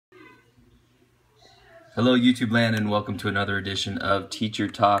Hello YouTube land, and welcome to another edition of Teacher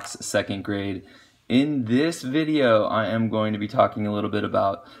Talks second grade. In this video I am going to be talking a little bit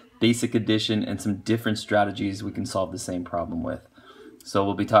about basic addition and some different strategies we can solve the same problem with. So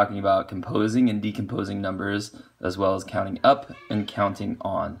we'll be talking about composing and decomposing numbers, as well as counting up and counting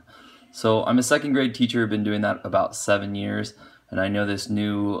on. So I'm a second grade teacher, I've been doing that about 7 years, and I know this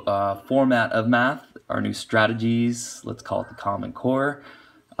new format of math, our new strategies, let's call it the Common Core,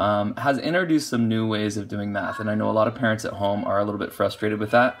 has introduced some new ways of doing math, and I know a lot of parents at home are a little bit frustrated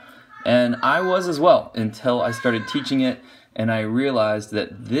with that, and I was as well until I started teaching it, and I realized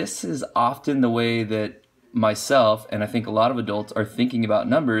that this is often the way that myself and I think a lot of adults are thinking about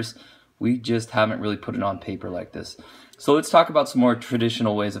numbers. We just haven't really put it on paper like this. So let's talk about some more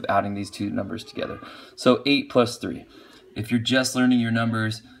traditional ways of adding these two numbers together. So 8 plus 3. If you're just learning your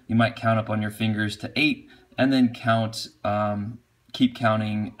numbers, you might count up on your fingers to 8 and then count keep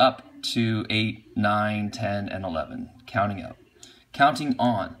counting up to 8, 9, 10, and 11, counting up. Counting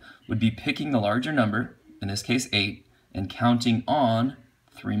on would be picking the larger number, in this case 8, and counting on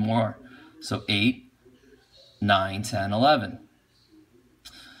 3 more. So 8, 9, 10, 11.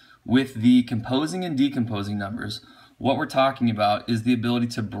 With the composing and decomposing numbers, what we're talking about is the ability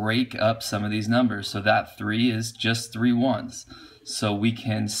to break up some of these numbers. So that 3 is just 3 ones. So we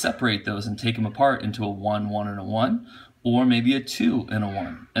can separate those and take them apart into a 1, 1, and a 1, or maybe a 2 and a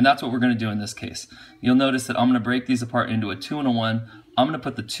 1. And that's what we're going to do in this case. You'll notice that I'm going to break these apart into a 2 and a 1. I'm going to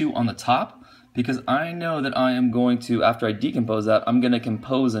put the 2 on the top because I know that I am going to, after I decompose that, I'm going to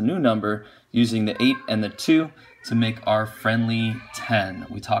compose a new number using the 8 and the 2 to make our friendly 10.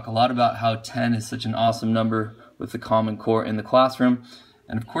 We talk a lot about how 10 is such an awesome number with the Common Core in the classroom.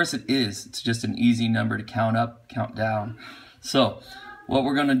 And of course it is. It's just an easy number to count up, count down. So what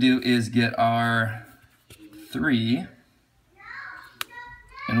we're going to do is get our 3,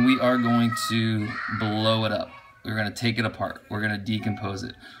 and we are going to blow it up. We're going to take it apart. We're going to decompose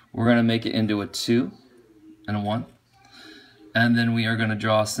it. We're going to make it into a 2 and a 1. And then we are going to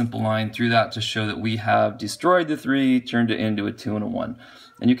draw a simple line through that to show that we have destroyed the 3, turned it into a 2 and a 1.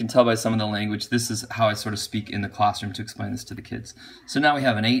 And you can tell by some of the language, this is how I sort of speak in the classroom to explain this to the kids. So now we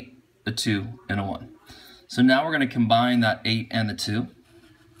have an 8, a 2, and a 1. So now we're going to combine that 8 and the 2.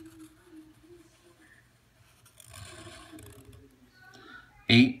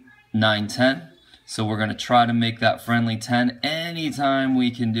 8, 9, 10. So we're going to try to make that friendly 10. Anytime we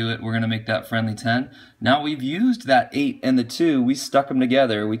can do it, we're going to make that friendly 10. Now we've used that 8 and the 2. We stuck them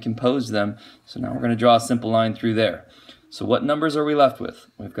together. We composed them. So now we're going to draw a simple line through there. So what numbers are we left with?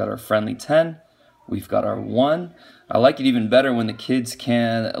 We've got our friendly 10. We've got our 1. I like it even better when the kids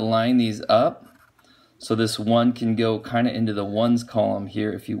can line these up. So this 1 can go kind of into the ones column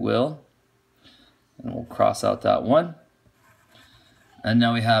here, if you will. And we'll cross out that 1. And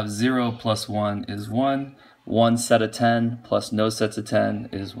now we have 0 plus 1 is 1. 1 set of 10 plus no sets of 10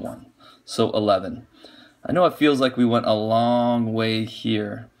 is 1. So 11. I know it feels like we went a long way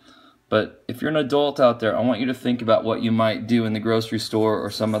here, but if you're an adult out there, I want you to think about what you might do in the grocery store or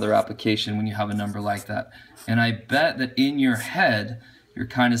some other application when you have a number like that. And I bet that in your head, you're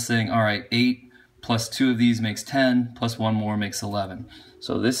kind of saying, all right, 8 plus 2 of these makes 10, plus 1 more makes 11.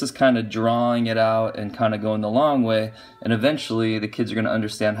 So this is kind of drawing it out and kind of going the long way, and eventually the kids are going to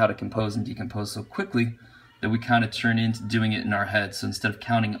understand how to compose and decompose so quickly that we kind of turn into doing it in our heads. So instead of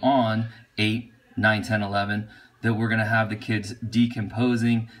counting on 8, 9, 10, 11, that we're going to have the kids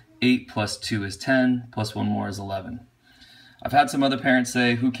decomposing. 8 plus 2 is 10, plus 1 more is 11. I've had some other parents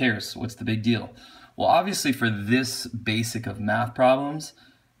say, who cares? What's the big deal? Well, obviously for this basic of math problems,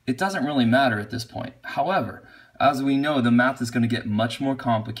 it doesn't really matter at this point. However, as we know, the math is going to get much more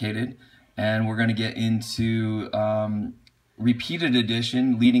complicated, and we're going to get into repeated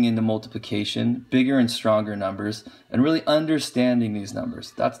addition leading into multiplication, bigger and stronger numbers, and really understanding these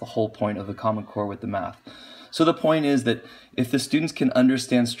numbers. That's the whole point of the Common Core with the math. So the point is that if the students can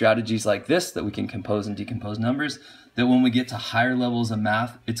understand strategies like this, that we can compose and decompose numbers, that when we get to higher levels of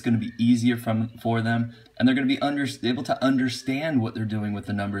math, it's going to be easier for them, and they're going to be able to understand what they're doing with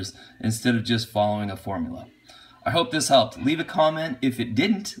the numbers instead of just following a formula. I hope this helped. Leave a comment if it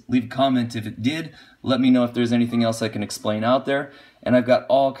didn't. Leave a comment if it did. Let me know if there's anything else I can explain out there. And I've got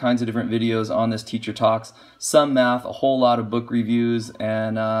all kinds of different videos on this Teacher Talks. Some math, a whole lot of book reviews,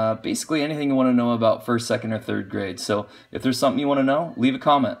 and basically anything you want to know about first, second, or third grade. So if there's something you want to know, leave a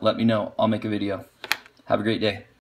comment. Let me know. I'll make a video. Have a great day.